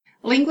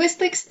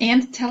Linguistics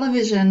and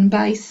Television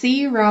by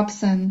C.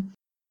 Robson.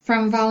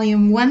 From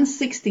Volume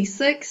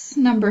 166,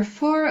 Number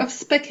 4 of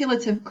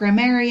Speculative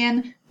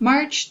Grammarian,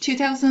 March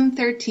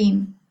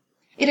 2013.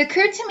 It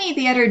occurred to me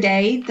the other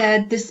day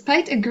that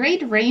despite a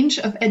great range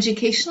of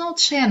educational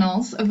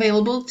channels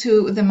available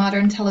to the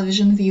modern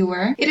television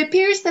viewer, it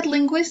appears that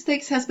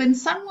linguistics has been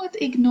somewhat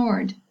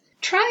ignored.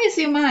 Try as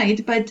you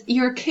might, but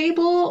your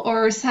cable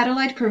or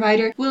satellite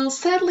provider will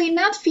sadly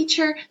not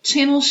feature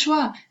Channel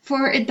Schwa,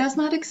 for it does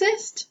not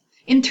exist.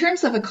 In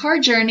terms of a car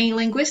journey,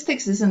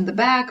 linguistics is in the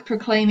back,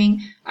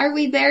 proclaiming, "Are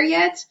we there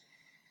yet?"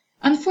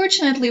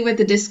 Unfortunately, with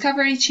the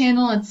Discovery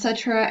Channel,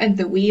 etc. at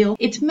the wheel,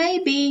 it may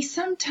be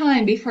some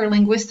time before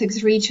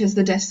linguistics reaches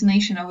the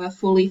destination of a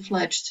fully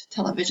fledged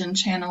television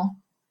channel.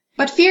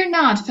 But fear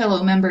not,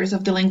 fellow members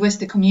of the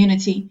linguistic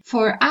community,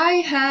 for I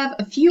have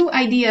a few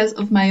ideas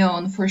of my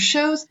own for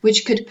shows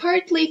which could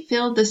partly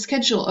fill the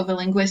schedule of a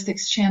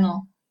linguistics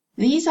channel.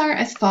 These are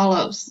as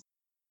follows.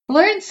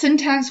 Learn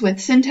syntax with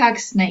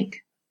Syntax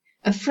Snake.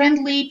 A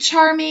friendly,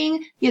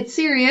 charming, yet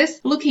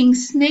serious-looking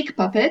snake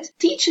puppet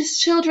teaches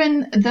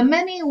children the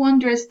many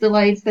wondrous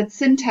delights that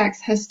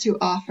syntax has to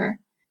offer.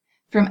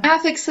 From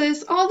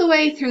affixes all the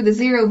way through the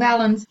zero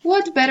valence,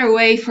 what better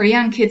way for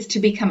young kids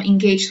to become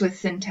engaged with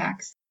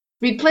syntax?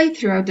 Replay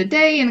throughout the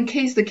day in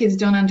case the kids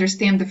don't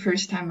understand the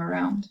first time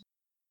around.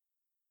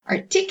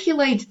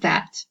 Articulate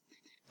that.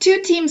 Two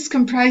teams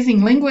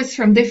comprising linguists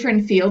from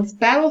different fields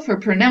battle for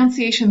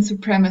pronunciation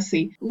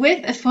supremacy,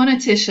 with a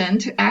phonetician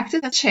to act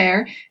as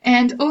chair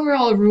and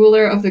overall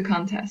ruler of the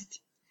contest.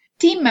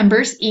 Team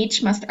members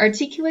each must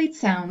articulate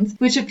sounds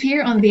which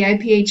appear on the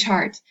IPA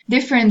chart.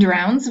 Different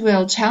rounds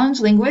will challenge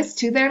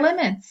linguists to their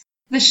limits.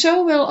 The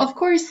show will of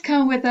course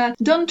come with a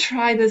 "don't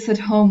try this at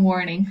home"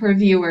 warning for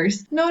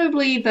viewers,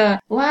 notably the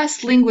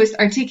last linguist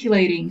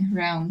articulating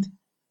round.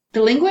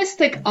 The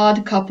linguistic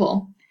odd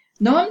couple.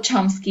 Noam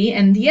Chomsky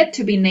and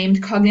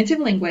yet-to-be-named cognitive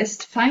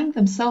linguist find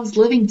themselves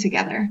living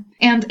together,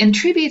 and in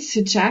tribute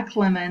to Jack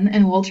Lemmon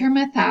and Walter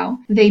Matthau,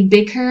 they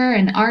bicker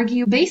and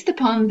argue based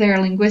upon their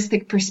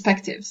linguistic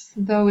perspectives,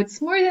 though it's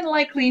more than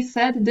likely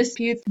said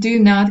disputes do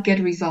not get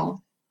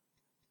resolved.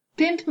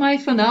 Pimp My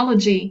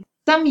Phonology.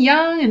 Some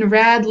young and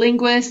rad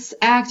linguists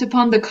act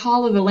upon the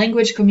call of a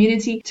language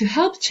community to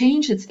help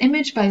change its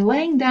image by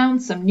laying down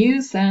some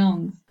new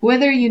sounds.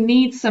 Whether you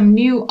need some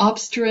new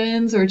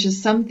obstruents or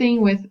just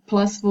something with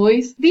plus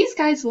voice, these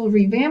guys will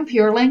revamp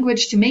your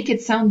language to make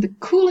it sound the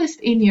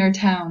coolest in your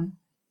town.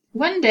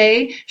 One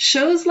day,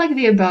 shows like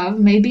the above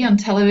may be on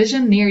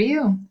television near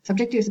you,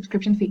 subject to a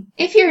subscription fee.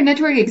 If you're a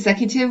network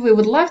executive, we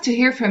would love to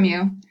hear from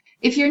you.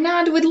 If you're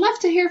not, we'd love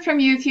to hear from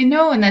you if you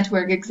know a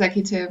network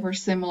executive or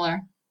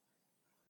similar.